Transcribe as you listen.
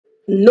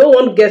No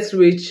one gets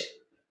rich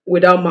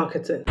without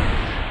marketing,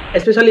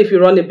 especially if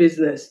you run a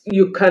business.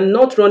 You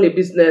cannot run a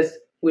business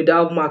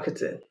without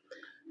marketing.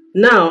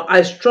 Now,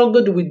 I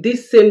struggled with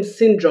this same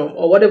syndrome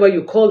or whatever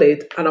you call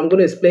it, and I'm going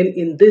to explain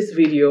in this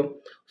video.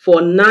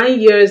 For 9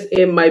 years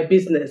in my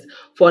business,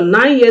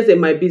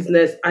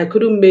 I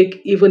couldn't make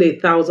even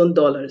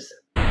 $1,000.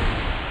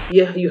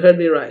 Yeah, you heard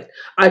me right.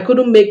 I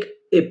couldn't make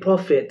a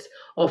profit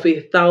of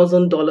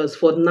 $1,000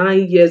 for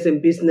 9 years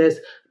in business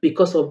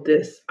because of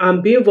this.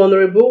 I'm being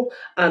vulnerable,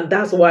 and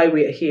that's why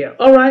we're here.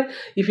 All right,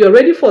 if you're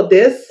ready for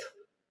this,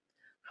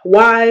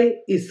 why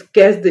it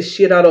scares the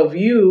shit out of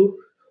you,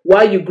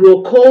 why you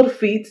grow cold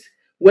feet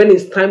when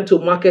it's time to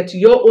market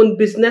your own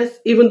business,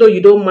 even though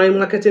you don't mind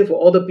marketing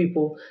for other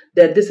people,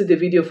 then this is the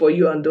video for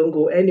you, and don't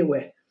go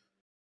anywhere.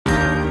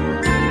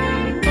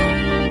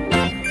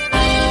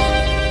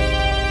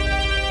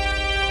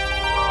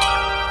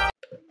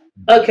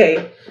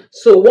 Okay,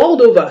 so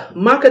world over,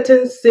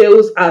 marketing,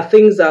 sales are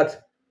things that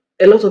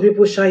a lot of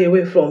people shy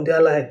away from.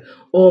 They're like,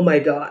 oh my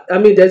God. I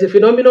mean, there's a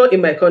phenomenon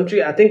in my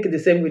country, I think the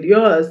same with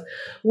yours,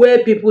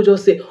 where people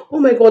just say,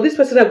 oh my God, this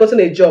person has gotten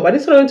a job. And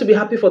instead of to be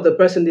happy for the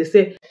person, they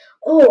say,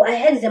 oh, I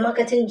heard it's a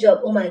marketing job.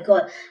 Oh my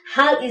God,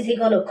 how is he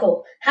going to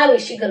cope? How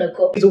is she going to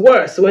cope? It's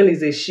worse when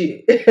it's a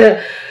she.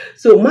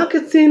 So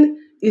marketing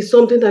is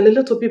something that a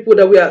lot of people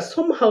that we are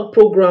somehow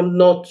programmed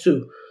not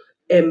to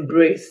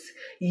embrace.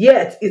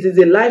 Yet, it is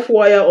a life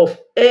wire of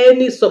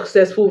any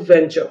successful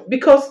venture,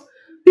 because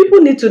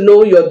people need to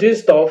know you're doing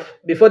stuff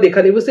before they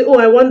can even say, oh,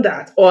 I want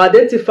that, or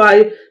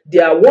identify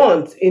their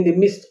wants in the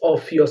midst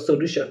of your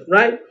solution,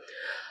 right?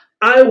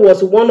 I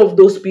was one of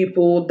those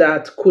people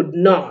that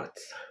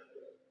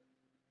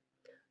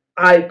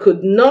I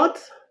could not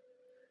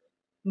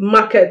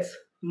market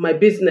my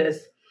business,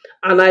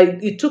 and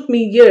it took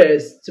me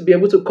years to be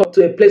able to come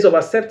to a place of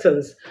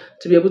acceptance,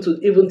 to be able to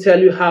even tell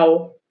you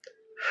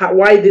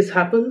why this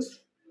happens,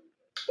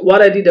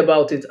 what I did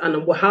about it,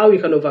 and how you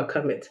can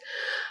overcome it.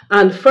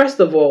 And first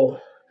of all,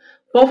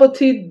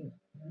 poverty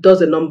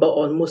does a number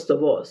on most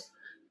of us.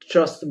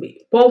 Trust me.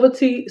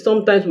 Poverty,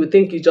 sometimes we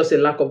think it's just a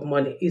lack of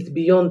money. It's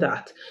beyond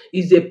that.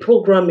 It's a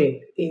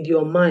programming in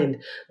your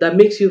mind that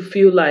makes you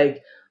feel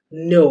like,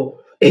 no,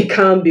 it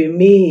can't be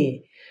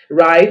me,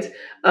 right?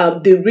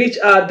 The rich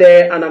are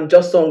there and I'm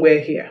just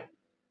somewhere here.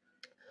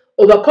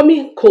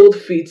 Overcoming cold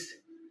feet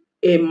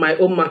in my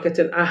own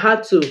marketing, I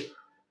had to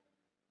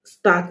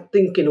start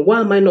thinking, why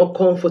am I not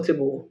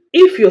comfortable?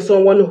 If you're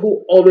someone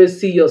who always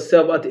see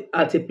yourself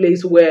at a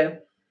place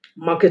where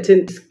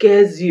marketing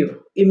scares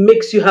you, it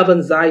makes you have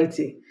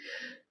anxiety,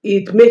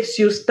 it makes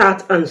you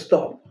start and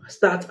stop.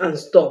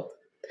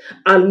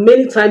 And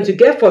many times you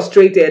get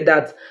frustrated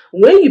that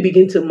when you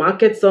begin to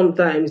market,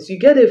 sometimes you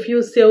get a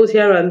few sales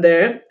here and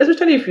there,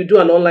 especially if you do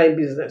an online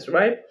business,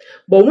 right?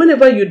 But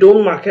whenever you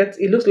don't market,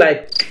 it looks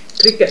like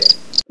cricket,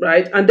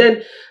 right? And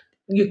then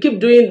you keep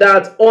doing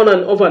that on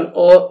and off and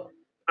on.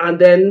 And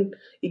then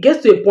it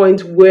gets to a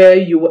point where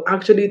you will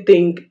actually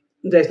think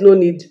there's no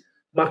need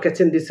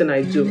marketing this thing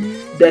I do.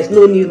 There's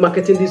no need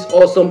marketing this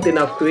awesome thing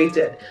I've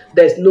created.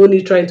 There's no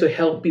need trying to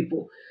help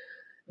people.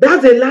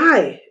 That's a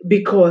lie,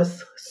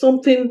 because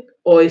something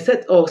or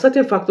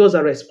certain factors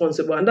are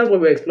responsible. And that's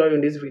what we're exploring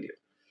in this video.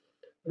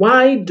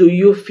 Why do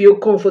you feel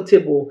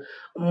comfortable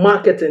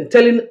marketing,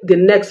 telling the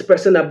next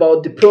person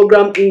about the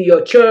program in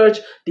your church,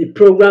 the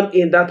program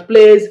in that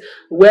place,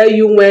 where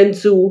you went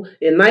to,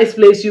 a nice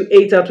place you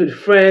ate out with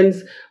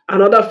friends,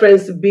 another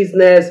friend's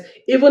business,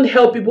 even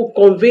help people,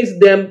 convince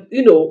them,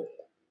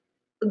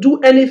 do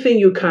anything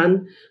you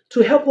can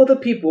to help other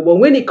people. But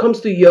when it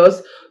comes to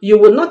yours, you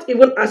will not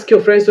even ask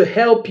your friends to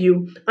help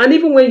you. And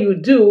even when you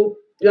do,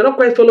 you're not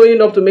quite following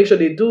up to make sure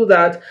they do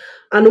that.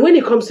 And when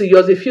it comes to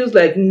yours, it feels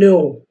like,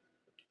 no,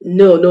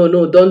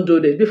 don't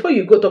do this. Before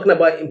you go talking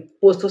about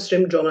imposter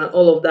syndrome and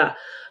all of that,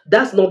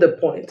 that's not the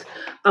point.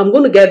 I'm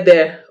going to get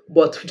there,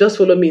 but just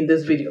follow me in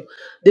this video.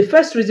 The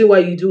first reason why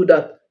you do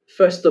that,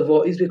 first of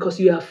all, is because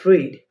you're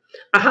afraid.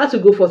 I had to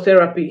go for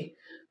therapy,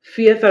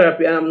 fear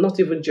therapy, and I'm not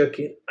even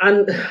joking.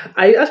 And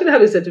I actually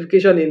have a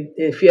certification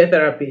in fear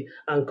therapy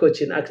and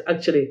coaching,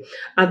 actually.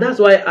 And that's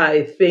why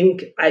I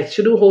think I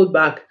shouldn't hold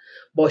back,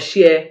 but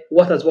share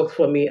what has worked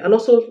for me, and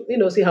also,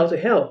 see how to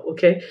help,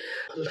 okay?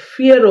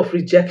 Fear of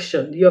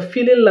rejection. You're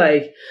feeling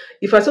like,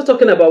 if I start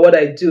talking about what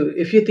I do,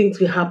 a few things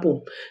will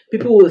happen.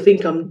 People will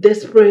think I'm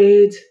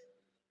desperate.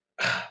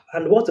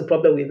 And what's the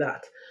problem with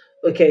that?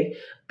 Okay?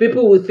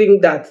 People will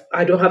think that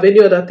I don't have any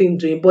other thing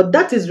doing, but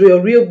that is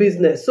your real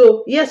business.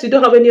 So, yes, you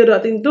don't have any other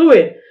thing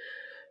doing.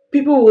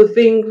 People will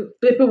think,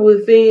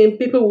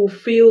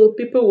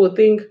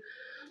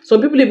 some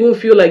people even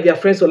feel like their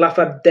friends will laugh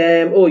at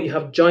them. Oh, you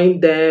have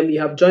joined them. You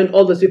have joined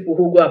all those people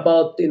who go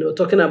about,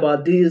 talking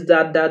about this,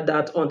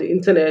 that on the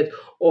internet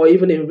or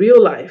even in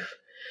real life.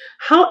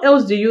 How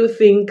else do you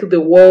think the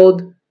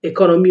world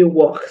economy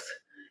works?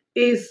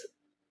 Is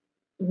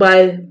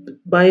by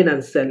buying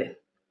and selling.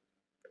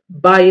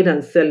 Buying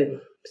and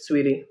selling,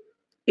 sweetie.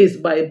 is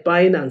by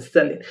buying and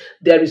selling.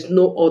 There is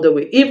no other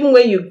way. Even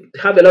when you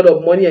have a lot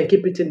of money and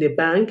keep it in the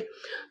bank,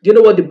 do you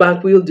know what the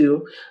bank will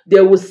do?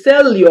 They will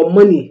sell your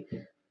money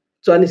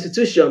to an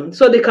institution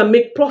so they can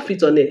make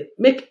profit on it,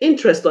 make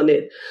interest on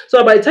it.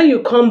 So by the time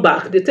you come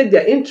back, they take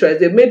their interest,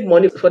 they made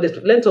money for the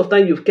length of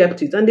time you've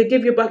kept it, and they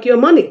give you back your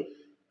money,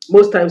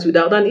 most times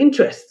without an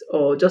interest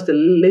or just a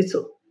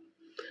little.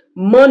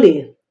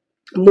 Money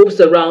moves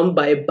around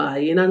by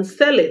buying and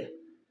selling.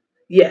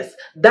 Yes,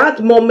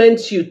 that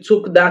moment you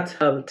took that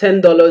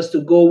 $10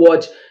 to go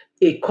watch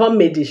a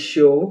comedy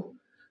show,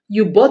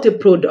 you bought a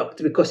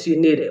product because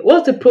you need it.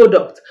 What's the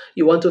product?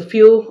 You want to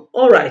feel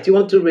all right. You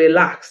want to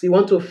relax. You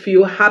want to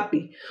feel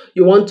happy.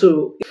 You want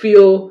to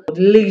feel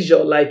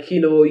leisure, like,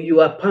 you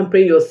are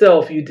pampering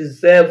yourself. You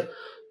deserve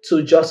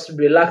to just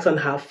relax and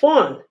have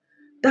fun.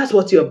 That's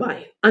what you're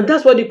buying. And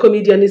that's what the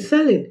comedian is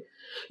selling.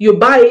 You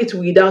buy it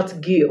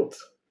without guilt.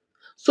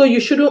 So you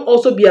shouldn't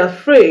also be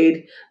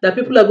afraid that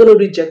people are going to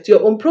reject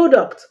your own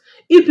product.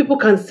 If people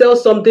can sell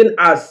something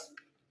as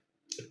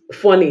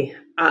funny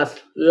as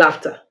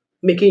laughter,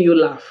 making you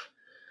laugh,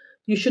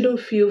 you shouldn't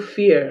feel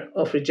fear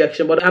of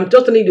rejection. But I'm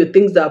just telling you the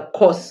things that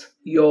cause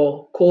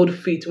your cold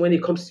feet when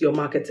it comes to your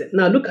marketing.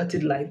 Now look at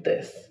it like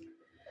this.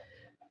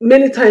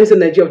 Many times in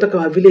Nigeria, we talk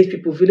about village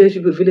people, village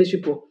people, village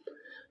people.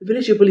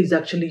 Village people is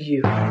actually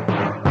you.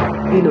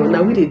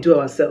 Now we do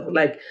ourselves.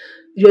 Like,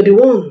 you're the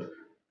one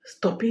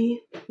stopping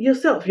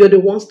yourself. You're the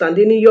one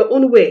standing in your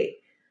own way.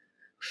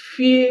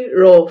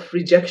 Fear of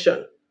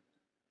rejection.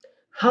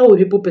 How will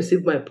people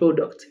perceive my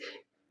product?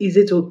 Is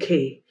it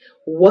okay?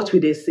 What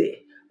will they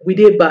say? Will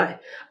they buy?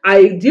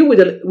 I deal with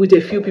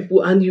a few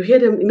people, and you hear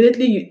them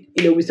immediately.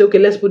 We say, okay,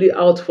 let's put it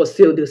out for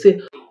sale. They'll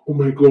say, oh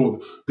my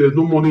God, there's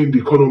no money in the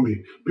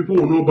economy. People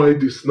will not buy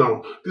this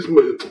now.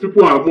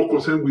 People are more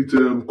concerned with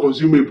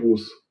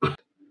consumables.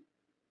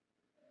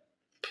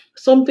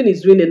 Something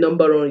is doing a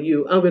number on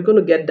you, and we're going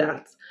to get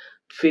that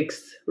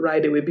fixed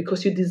right away,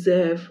 because you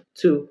deserve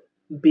to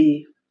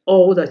be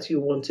all that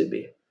you want to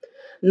be.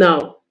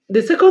 Now,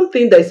 the second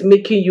thing that is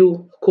making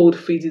you cold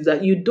feet is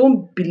that you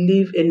don't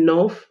believe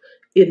enough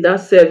in that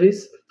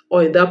service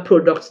or in that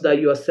product that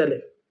you are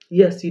selling.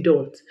 Yes, you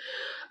don't.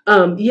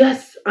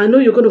 Yes, I know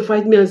you're going to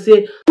fight me and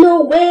say,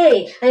 no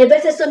way, I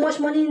invested so much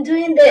money in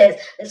doing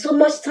this, so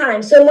much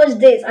time, so much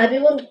this. I've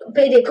even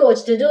paid a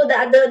coach to do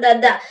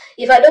that.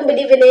 If I don't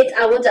believe in it,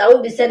 I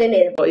won't be selling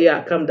it. Oh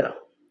yeah, calm down.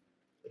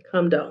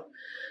 Calm down.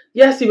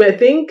 Yes, you may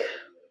think,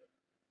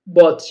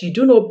 but you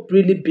do not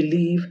really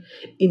believe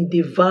in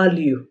the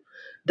value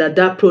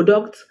that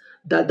product,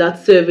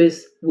 that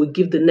service will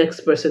give the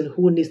next person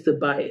who needs to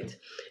buy it.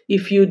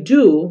 If you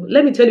do,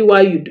 let me tell you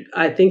why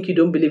I think you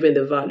don't believe in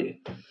the value.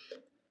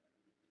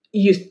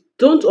 You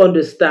don't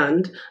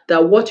understand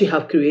that what you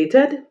have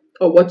created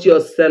or what you're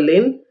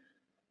selling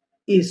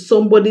is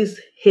somebody's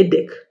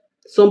headache,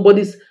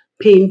 somebody's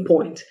pain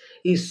point,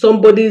 is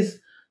somebody's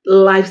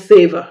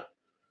lifesaver.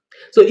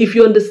 So if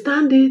you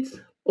understand it,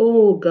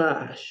 oh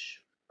gosh,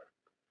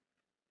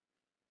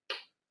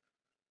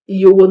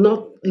 you will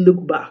not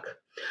look back.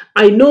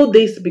 I know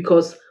this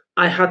because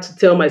I had to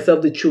tell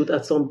myself the truth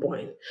at some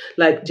point.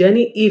 Like,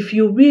 Jenny, if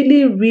you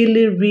really,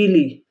 really,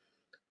 really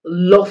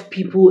love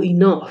people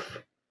enough,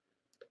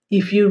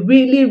 if you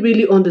really,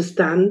 really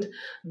understand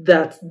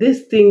that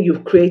this thing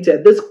you've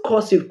created, this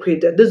course you've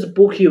created, this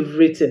book you've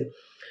written,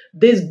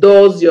 these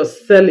doors you're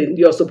selling,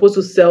 you're supposed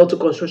to sell to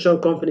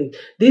construction companies,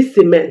 this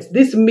cement,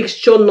 this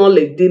mixture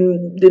knowledge,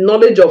 the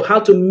knowledge of how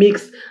to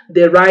mix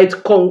the right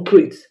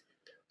concrete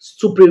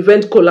to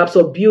prevent collapse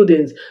of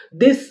buildings,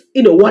 this,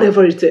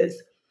 whatever it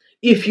is.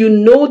 If you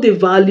know the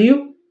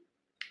value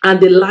and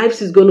the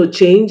lives is going to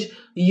change,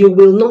 you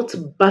will not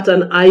bat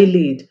an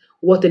eyelid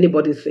what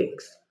anybody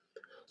thinks.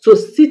 So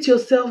sit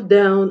yourself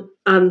down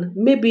and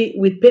maybe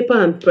with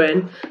paper and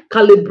pen,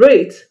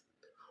 calibrate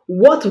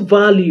what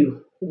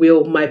value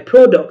will my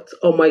product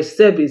or my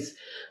service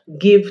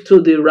give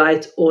to the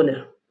right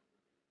owner,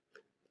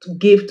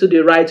 give to the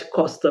right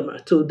customer,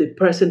 to the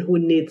person who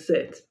needs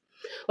it.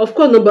 Of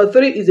course, number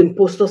 3 is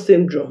imposter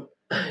syndrome.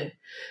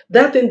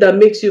 That thing that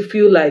makes you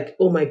feel like,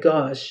 oh my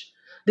gosh,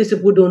 these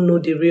people don't know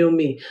the real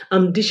me.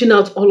 I'm dishing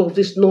out all of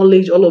this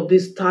knowledge, all of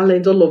this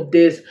talent, all of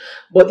this.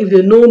 But if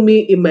they know me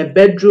in my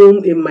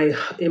bedroom, in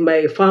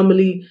my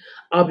family,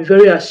 I'll be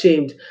very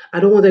ashamed. I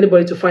don't want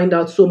anybody to find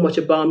out so much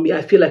about me.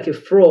 I feel like a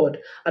fraud.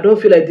 I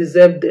don't feel I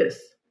deserve this.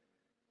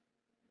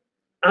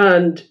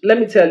 And let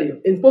me tell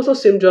you, imposter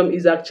syndrome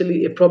is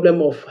actually a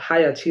problem of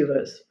high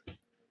achievers.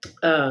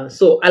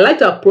 So I like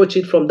to approach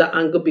it from that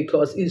angle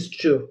because it's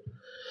true.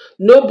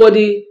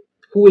 Nobody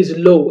who is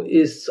low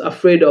is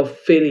afraid of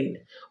failing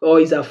or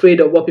is afraid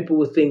of what people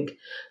will think.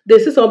 They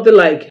say something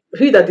like,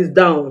 he that is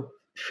down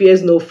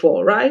fears no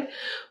fall, right?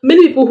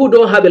 Many people who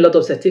don't have a lot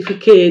of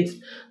certificates,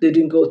 they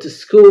didn't go to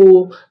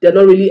school, they're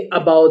not really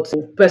about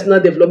personal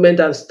development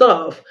and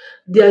stuff.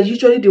 They are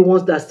usually the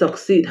ones that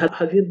succeed.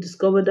 Have you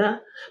discovered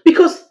that?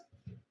 Because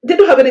they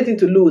don't have anything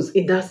to lose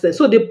in that sense.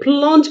 So they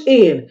plunge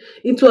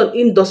into an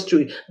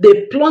industry.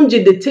 They plunge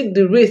in, they take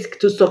the risk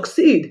to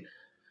succeed.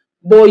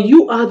 But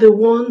you are the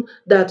one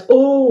that,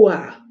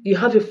 You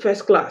have your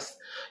first class.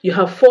 You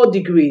have 4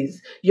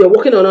 degrees. You're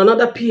working on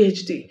another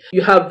PhD.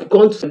 You have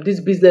gone to this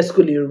business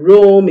school in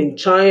Rome, in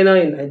China,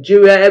 in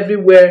Nigeria,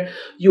 everywhere.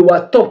 You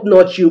are top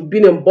notch. You've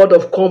been on board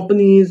of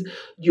companies.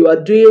 You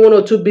are doing 1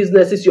 or 2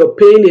 businesses. You're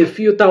paying a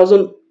few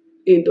thousand,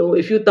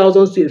 a few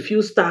thousands to a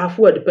few staff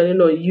who are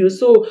depending on you.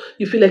 So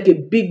you feel like a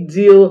big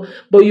deal,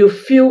 but you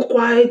feel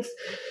quite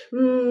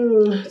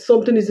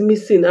something is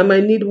missing. I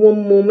might need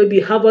one more,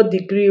 maybe Harvard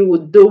degree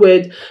would do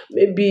it.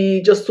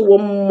 Maybe just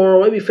one more.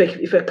 Maybe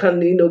if I can,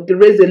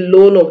 raise a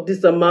loan of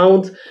this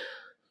amount.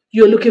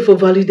 You're looking for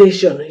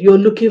validation. You're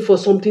looking for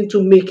something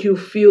to make you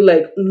feel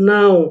like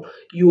now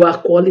you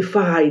are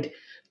qualified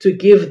to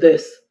give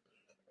this.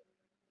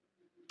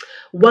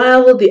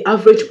 While the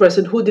average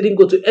person who didn't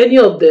go to any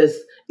of this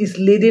is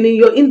leading in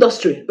your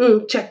industry.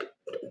 Check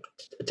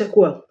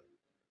well.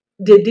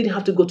 They didn't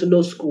have to go to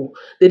no school.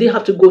 They didn't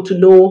have to go to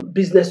no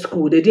business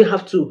school. They didn't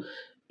have to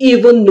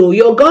even know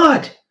your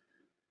God.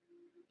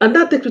 And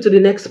that takes me to the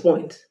next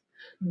point.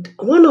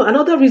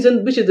 Another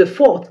reason, which is the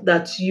fourth,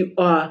 that you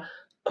are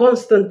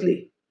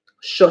constantly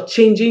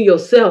shortchanging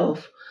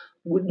yourself,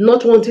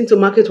 not wanting to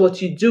market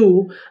what you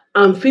do,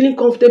 and feeling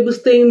comfortable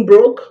staying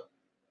broke,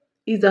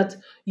 is that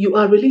you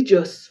are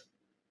religious,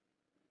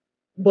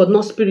 but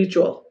not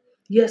spiritual.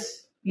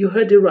 Yes, you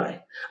heard it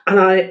right. And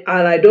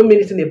I don't mean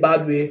it in a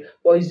bad way,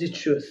 but it's the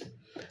truth.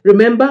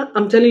 Remember,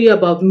 I'm telling you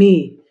about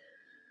me.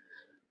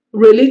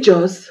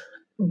 Religious,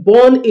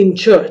 born in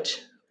church,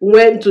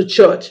 went to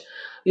church,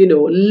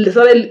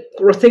 started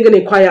singing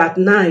in choir at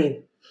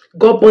 9,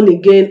 got born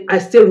again. I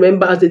still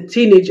remember as a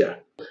teenager,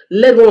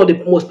 led one of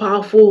the most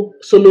powerful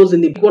solos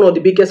in one of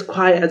the biggest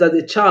choirs as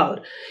a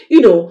child.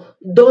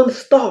 Done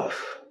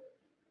stuff,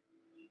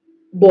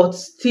 but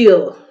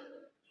still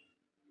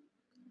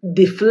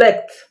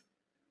deflect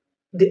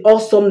the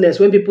awesomeness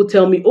when people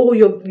tell me, oh,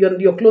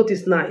 your clothes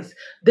is nice,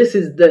 this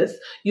is this.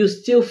 You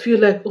still feel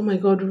like, oh my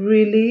God,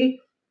 really?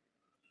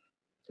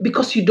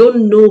 Because you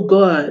don't know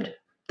God.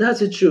 That's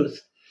the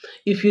truth.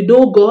 If you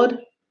know God,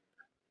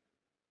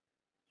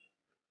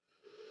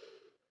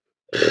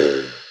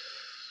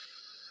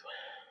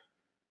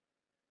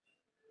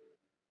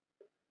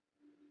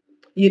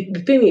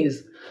 the thing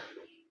is,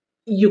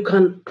 you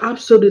can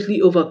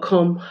absolutely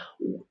overcome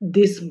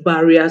these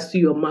barriers to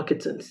your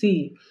marketing.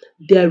 See,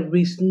 there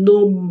is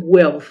no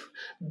wealth,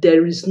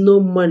 there is no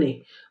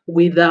money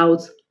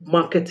without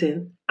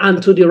marketing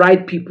and to the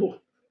right people.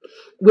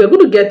 We're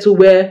going to get to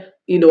where,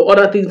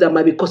 other things that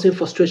might be causing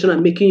frustration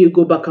and making you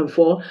go back and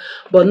forth.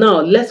 But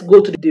now let's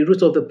go to the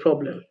root of the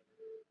problem.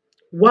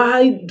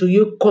 Why do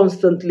you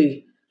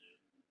constantly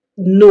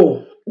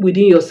know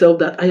within yourself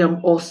that I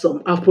am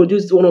awesome? I've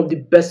produced one of the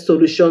best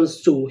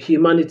solutions to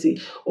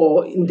humanity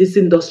or in this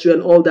industry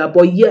and all that,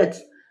 but yet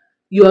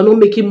you are not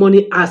making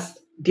money as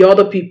the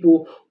other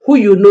people who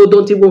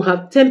don't even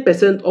have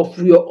 10%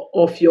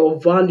 of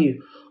your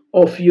value,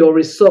 of your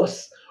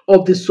resource,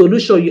 of the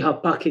solution you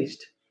have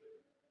packaged.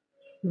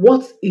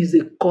 What is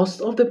the cause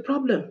of the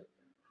problem?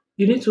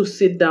 You need to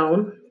sit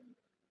down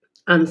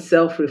and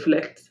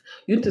self-reflect.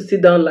 You need to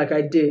sit down like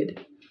I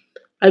did.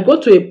 I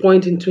got to a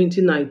point in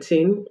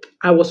 2019,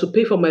 I was to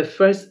pay for my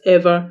first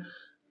ever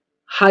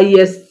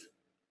highest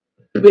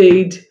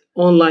paid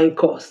online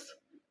course.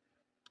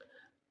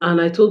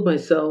 And I told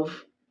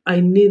myself,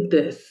 I need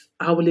this.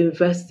 I will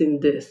invest in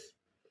this.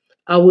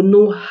 I will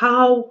know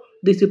how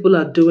these people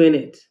are doing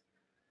it.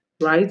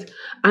 Right?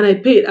 And I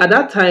paid at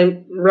that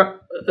time,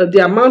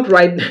 the amount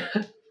right now,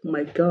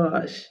 my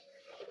gosh.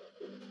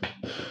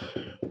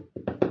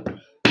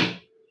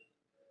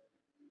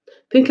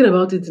 Thinking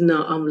about it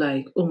now, I'm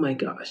like, oh my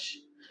gosh.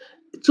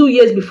 2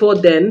 years before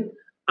then,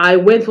 I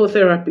went for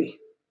therapy.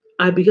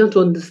 I began to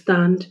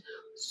understand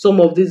some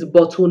of these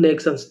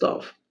bottlenecks and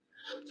stuff.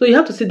 So you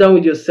have to sit down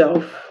with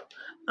yourself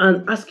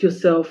and ask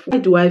yourself, why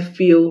do I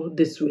feel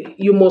this way?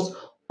 You must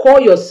call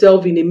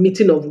yourself in a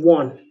meeting of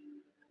one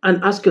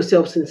and ask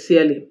yourself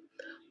sincerely,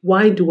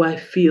 why do I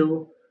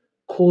feel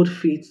cold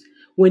feet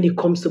when it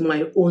comes to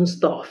my own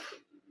stuff?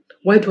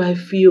 Why do I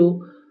feel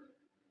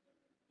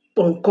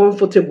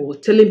uncomfortable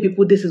telling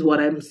people this is what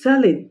I'm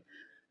selling?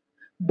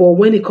 But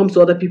when it comes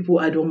to other people,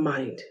 I don't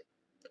mind.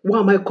 Why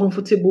am I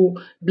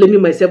comfortable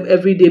blaming myself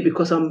every day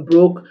because I'm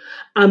broke?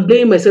 I'm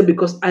blaming myself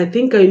because I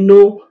think I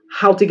know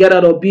how to get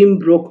out of being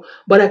broke,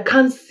 but I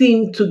can't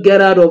seem to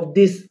get out of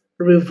this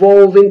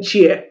revolving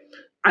chair.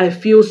 I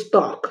feel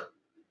stuck.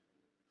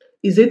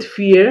 Is it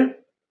fear?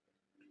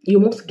 You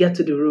must get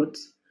to the root.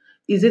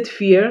 Is it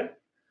fear?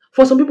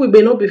 For some people, it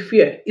may not be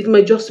fear. It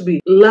might just be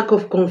lack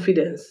of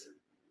confidence.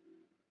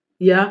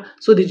 Yeah?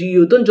 So that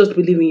you don't just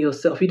believe in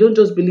yourself. You don't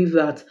just believe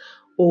that,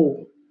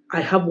 oh,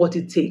 I have what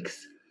it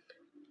takes.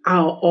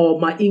 Or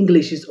my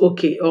English is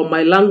okay. Or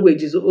my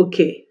language is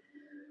okay.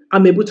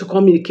 I'm able to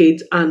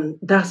communicate and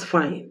that's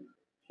fine.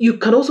 You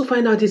can also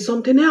find out it's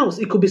something else.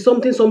 It could be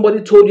something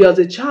somebody told you as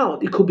a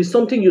child. It could be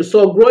something you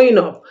saw growing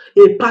up.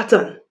 A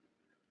pattern.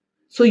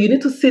 So you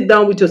need to sit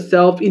down with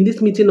yourself in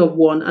this meeting of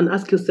one and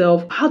ask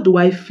yourself, how do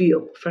I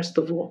feel? First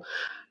of all,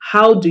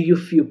 how do you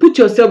feel? Put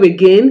yourself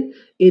again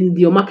in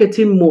your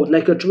marketing mode,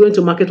 like you're going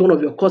to market one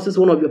of your courses,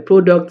 one of your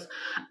products,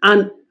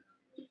 and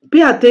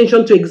pay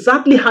attention to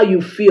exactly how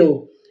you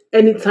feel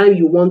anytime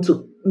you want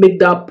to make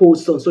that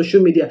post on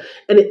social media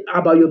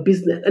about your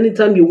business,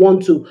 anytime you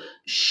want to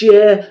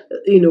share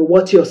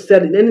what you're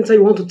selling, anytime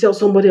you want to tell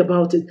somebody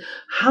about it.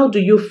 How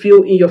do you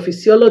feel in your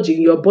physiology,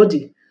 in your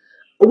body?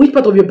 Which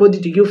part of your body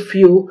do you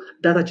feel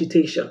that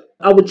agitation?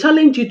 I would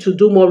challenge you to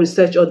do more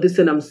research on this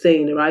thing I'm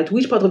saying, right?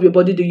 Which part of your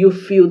body do you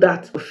feel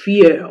that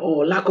fear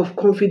or lack of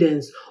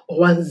confidence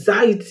or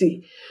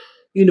anxiety,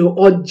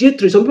 or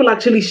jittery? Some people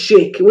actually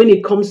shake when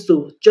it comes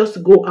to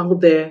just go out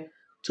there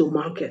to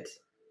market,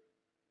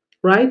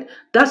 right?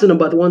 That's the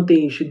number one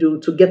thing you should do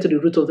to get to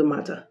the root of the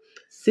matter.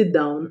 Sit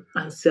down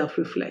and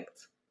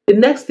self-reflect. The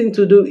next thing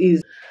to do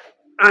is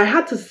I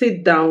had to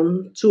sit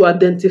down to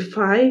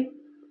identify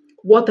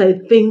what I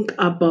think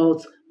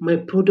about my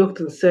product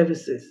and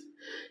services.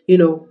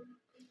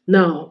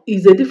 Now,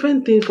 it's a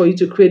different thing for you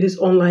to create this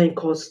online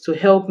course to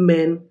help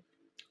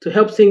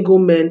single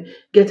men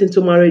get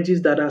into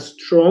marriages that are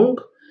strong,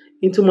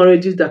 into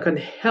marriages that can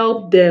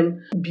help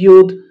them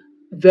build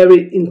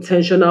very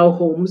intentional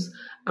homes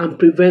and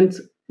prevent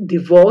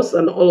divorce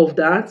and all of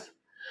that.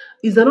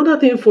 It's another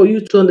thing for you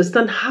to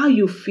understand how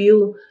you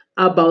feel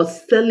about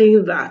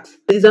selling that.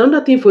 It's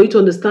another thing for you to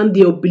understand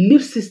your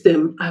belief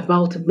system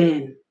about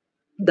men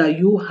that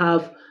you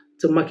have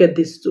to market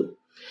this to.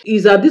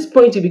 Is at this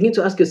point you begin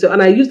to ask yourself,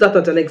 and I use that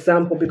as an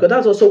example because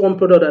that's also one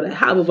product that I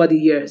have over the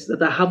years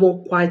that I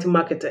haven't quite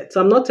marketed. So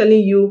I'm not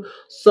telling you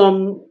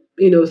some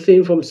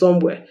thing from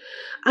somewhere.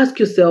 Ask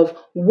yourself,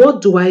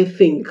 what do I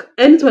think?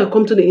 Anytime I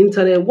come to the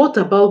internet, what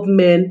about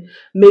men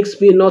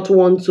makes me not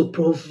want to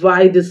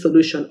provide this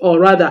solution, or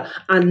rather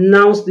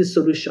announce this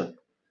solution?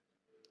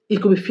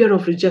 It could be fear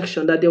of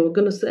rejection, that they were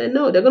going to say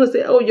no. They're going to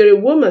say, oh, you're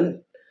a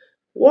woman.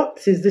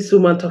 What is this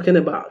woman talking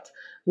about?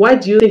 Why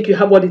do you think you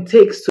have what it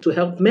takes to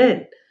help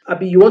men?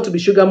 You want to be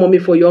sugar mommy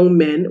for young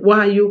men. Why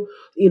are you,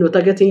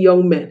 targeting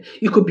young men?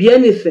 It could be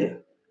anything.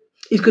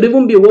 It could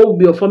even be what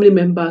would your family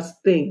members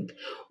think.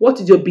 What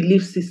is your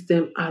belief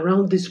system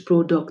around this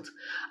product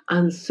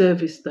and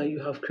service that you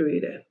have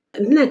created?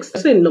 Next,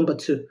 thing number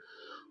 2.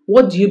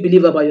 What do you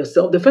believe about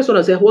yourself? The first one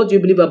I said, what do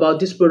you believe about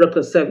this product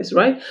or service,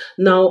 right?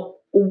 Now,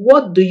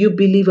 what do you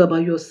believe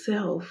about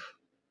yourself?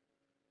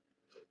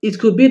 It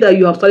could be that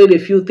you have started a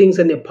few things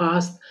in the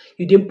past,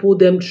 you didn't pull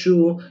them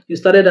through, you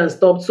started and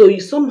stopped. So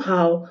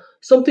somehow,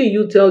 something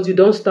you tells you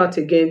don't start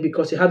again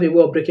because you have a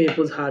way of breaking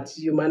people's hearts.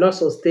 You might not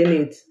sustain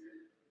it.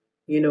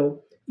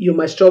 You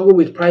might struggle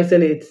with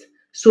pricing it.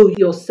 So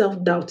you're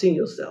self-doubting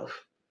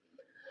yourself.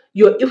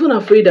 You're even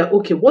afraid that,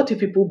 okay, what if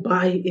people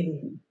buy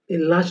in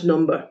large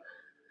number?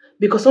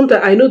 Because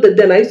sometimes I know that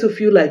then I used to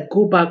feel like,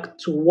 go back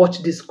to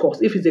watch this course.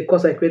 If it's a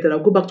course I created, I'll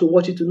go back to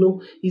watch it to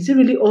know, is it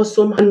really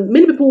awesome? And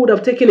many people would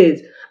have taken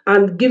it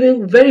and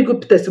given very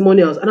good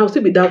testimonials. And I'll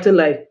still be doubting,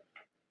 like,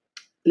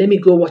 let me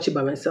go watch it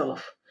by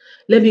myself.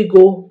 Let me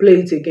go play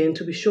it again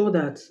to be sure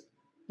that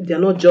they're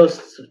not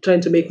just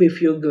trying to make me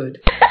feel good.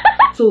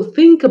 So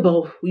think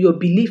about your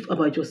belief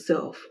about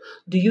yourself.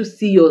 Do you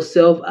see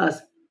yourself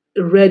as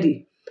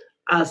ready,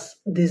 as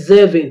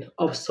deserving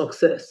of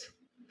success?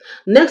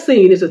 Next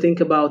thing you need to think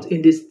about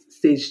in this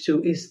stage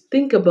 2 is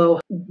think about,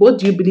 what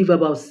do you believe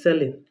about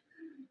selling?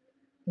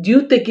 Do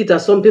you take it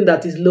as something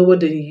that is lower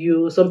than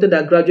you, something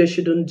that graduates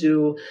shouldn't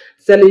do?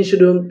 Selling should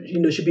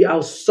be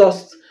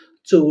outsourced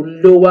to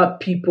lower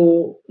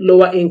people,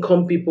 lower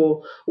income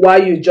people,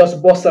 while you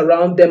just boss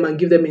around them and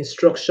give them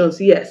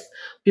instructions? Yes,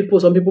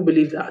 some people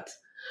believe that.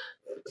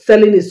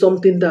 Selling is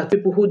something that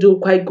people who don't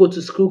quite go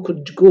to school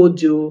could go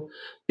do.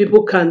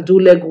 People can do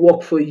leg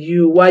work for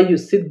you while you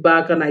sit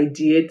back and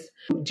ideate.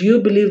 Do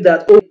you believe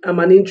that, oh, I'm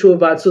an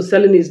introvert, so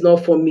selling is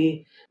not for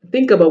me?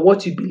 Think about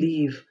what you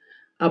believe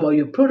about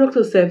your product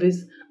or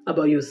service,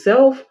 about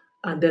yourself,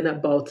 and then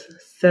about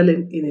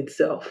selling in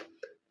itself.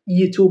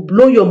 It will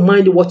blow your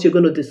mind what you're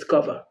going to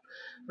discover,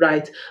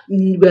 right?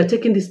 We are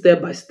taking this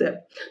step by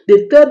step.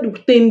 The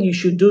third thing you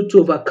should do to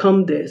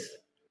overcome this,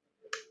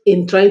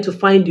 in trying to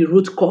find the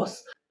root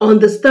cause,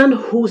 understand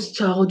whose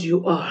child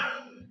you are.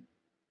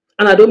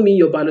 And I don't mean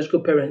your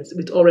biological parents,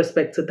 with all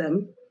respect to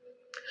them.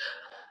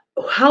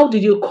 How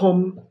did you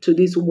come to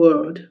this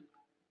world?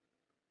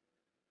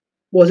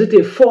 Was it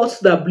a force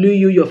that blew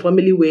you your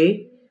family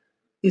way?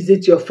 Is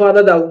it your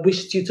father that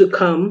wished you to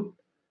come?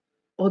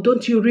 Or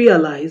don't you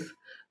realize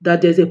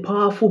that there's a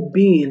powerful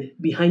being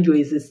behind your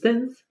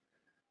existence?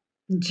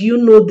 Do you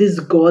know this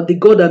God, the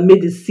God that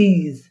made the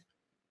seas,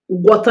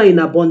 water in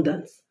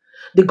abundance?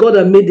 The God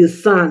that made the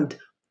sand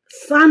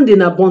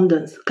in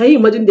abundance. Can you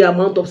imagine the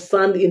amount of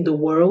sand in the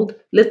world?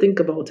 Let's think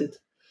about it.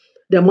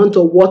 The amount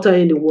of water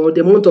in the world,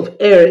 the amount of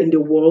air in the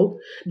world,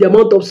 the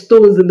amount of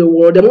stones in the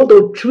world, the amount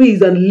of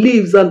trees and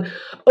leaves, and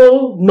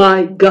oh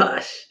my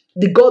gosh,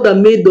 the God that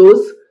made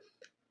those,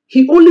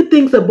 He only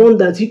thinks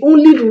abundance. He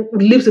only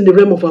lives in the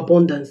realm of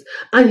abundance.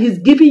 And he's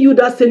giving you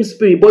that same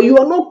spirit, but you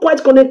are not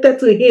quite connected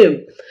to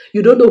him.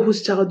 You don't know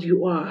whose child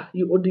you are.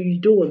 You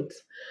don't.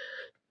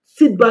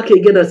 Sit back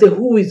again and say,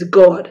 who is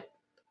God?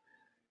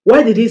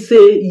 Why did he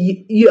say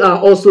you are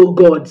also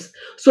gods?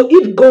 So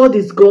if God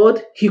is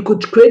God, he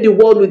could create the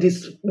world with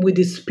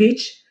his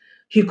speech.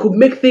 He could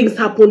make things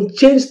happen,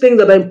 change things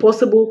that are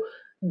impossible.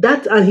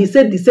 And he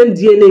said the same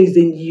DNA is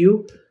in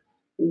you.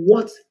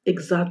 What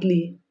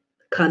exactly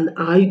can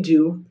I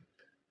do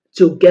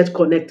to get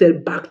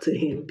connected back to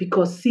him?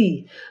 Because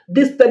see,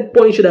 this third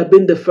point should have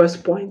been the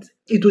first point.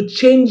 It will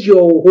change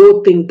your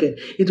whole thinking.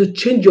 It will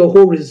change your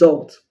whole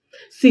result.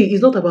 See,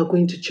 it's not about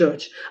going to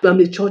church. I'm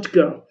a church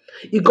girl.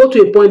 It got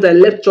to a point I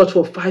left church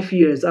for 5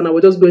 years and I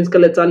was just going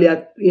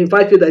skeletally. In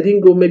 5 years, I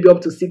didn't go maybe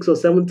up to 6 or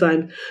 7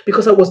 times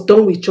because I was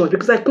done with church,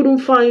 because I couldn't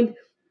find,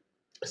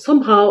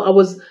 somehow I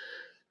was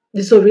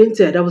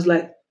disoriented. I was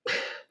like,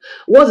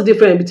 what's the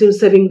difference between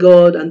serving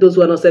God and those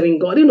who are not serving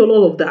God? You know,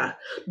 all of that.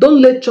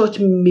 Don't let church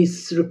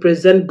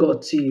misrepresent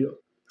God to you.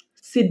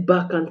 Sit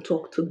back and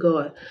talk to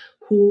God.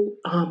 Who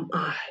am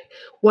I?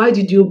 Why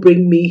did you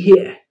bring me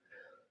here?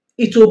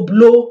 It will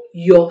blow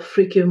your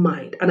freaking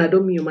mind. And I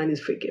don't mean your mind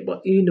is freaking,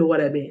 but you know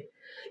what I mean.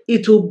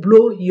 It will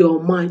blow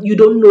your mind. You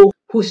don't know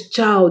whose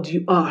child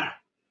you are.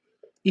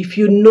 If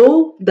you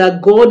know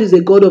that God is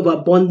a God of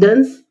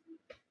abundance,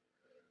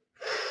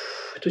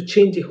 it will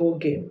change the whole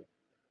game.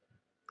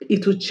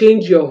 It will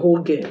change your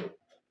whole game.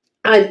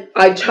 And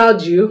I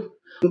charge you,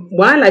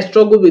 while I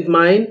struggle with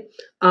mine,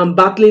 I'm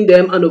battling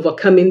them and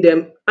overcoming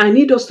them, I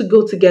need us to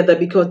go together,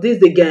 because this is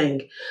the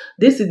gang.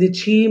 This is the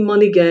Chi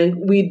Money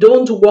Gang. We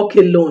don't walk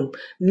alone.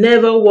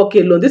 Never walk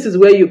alone. This is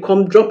where you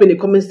come, drop in the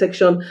comment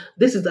section.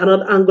 This is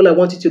another angle I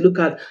want you to look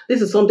at.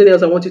 This is something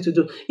else I want you to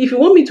do. If you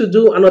want me to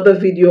do another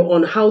video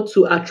on how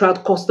to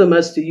attract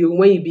customers to you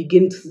when you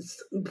begin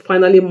to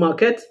finally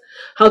market,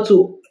 how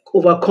to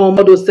overcome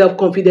all those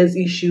self-confidence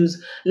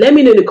issues, let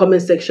me know in the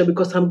comment section,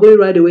 because I'm going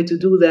right away to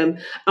do them.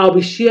 I'll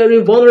be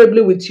sharing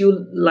vulnerably with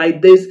you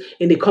like this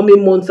in the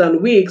coming months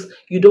and weeks.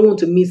 You don't want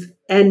to miss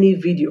any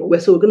video.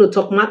 So we're going to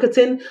talk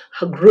marketing,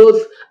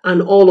 growth,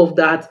 and all of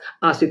that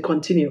as we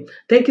continue.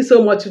 Thank you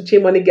so much, Chi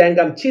Money Gang.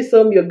 I'm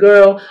Chisom, your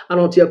girl, and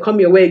until I come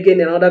your way again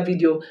in another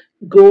video,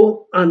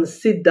 go and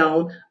sit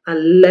down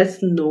and let's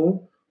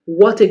know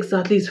what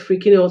exactly is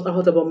freaking us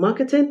out about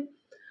marketing,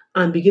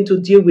 and begin to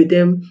deal with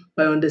them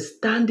by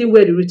understanding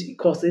where the root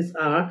causes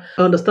are,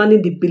 understanding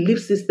the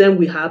belief system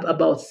we have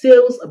about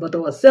sales, about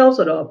ourselves,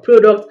 about our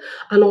product,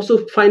 and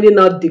also finding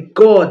out the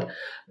God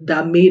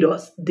that made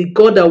us, the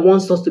God that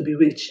wants us to be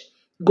rich.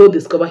 Go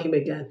discover him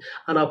again,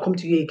 and I'll come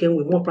to you again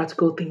with more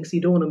practical things.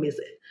 You don't want to miss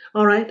it.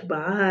 All right,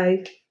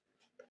 bye.